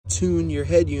tune your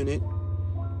head unit,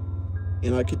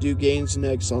 and I could do gains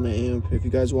next on the amp if you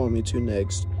guys want me to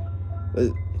next.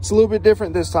 But it's a little bit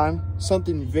different this time.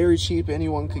 Something very cheap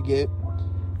anyone could get.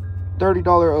 $30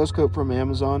 Oscilloscope from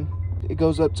Amazon. It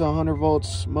goes up to 100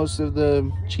 volts. Most of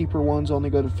the cheaper ones only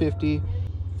go to 50.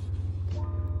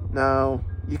 Now,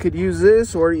 you could use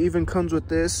this, or it even comes with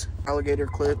this, alligator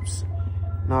clips.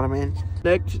 Know what I mean?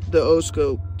 Connect the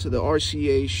Oscilloscope to the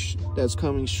RCA that's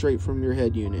coming straight from your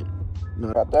head unit.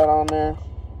 Now, got that on there.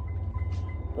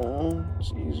 Boom.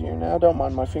 It's easier now. Don't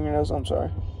mind my fingernails, I'm sorry.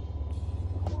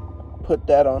 Put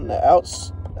that on the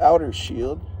outer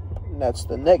shield, and that's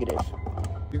the negative.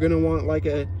 You're gonna want like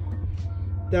a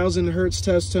 1000 hertz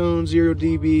test tone, 0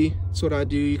 dB. That's what I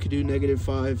do. You could do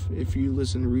 -5 if you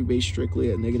listen to Rebase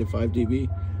strictly at -5 dB.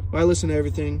 But I listen to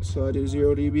everything, so I do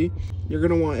 0 dB. You're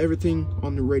gonna want everything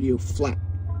on the radio flat.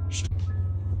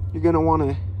 You're gonna want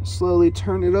to slowly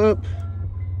turn it up.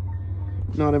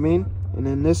 Know what I mean? And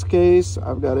in this case,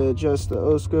 I've got to adjust the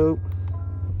Oscilloscope.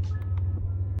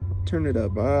 Turn it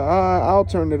up. I'll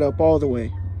turn it up all the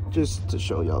way just to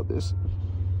show y'all this.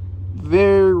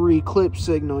 Very clip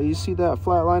signal. You see that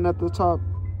flat line at the top?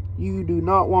 You do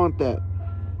not want that.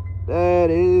 That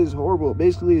is horrible.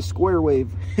 Basically a square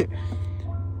wave.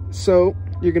 So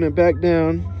you're gonna back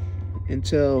down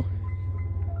until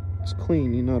it's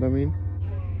clean, you know what I mean?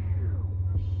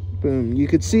 Boom. You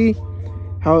could see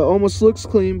how it almost looks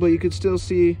clean, but you could still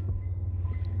see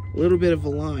a little bit of a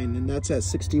line, and that's at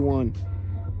 61.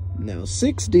 Now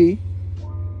 60,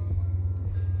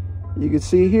 you can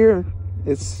see here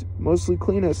it's mostly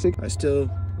clean at 60. I still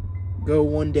go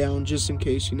one down just in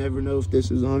case. You never know if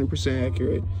this is 100%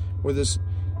 accurate, or this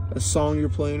a song you're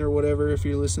playing or whatever, if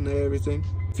you listen to everything.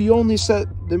 If you only set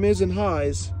the mids and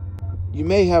highs, you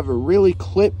may have a really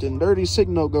clipped and dirty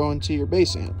signal going to your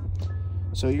bass amp.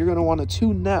 So you're going to want to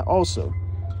tune that also.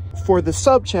 For the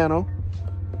sub channel,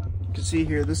 you can see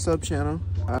here the sub channel.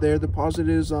 There the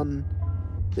positives on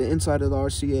the inside of the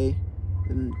RCA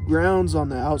and grounds on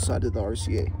the outside of the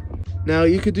RCA. Now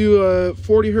you could do a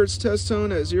 40 hertz test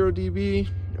tone at 0 dB,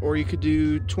 or you could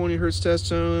do 20 hertz test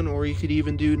tone, or you could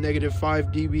even do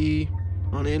 -5 dB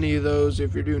on any of those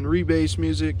if you're doing rebase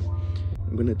music.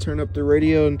 I'm going to turn up the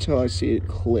radio until I see it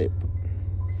clip.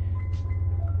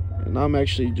 And I'm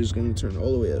actually just going to turn it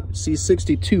all the way up. See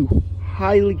 62,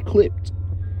 highly clipped.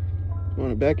 You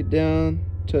want to back it down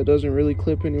until it doesn't really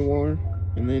clip anymore.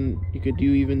 And then you could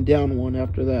do even down one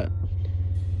after that.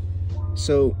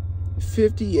 So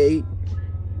 58,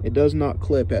 it does not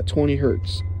clip at 20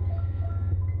 hertz.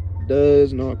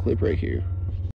 Does not clip right here.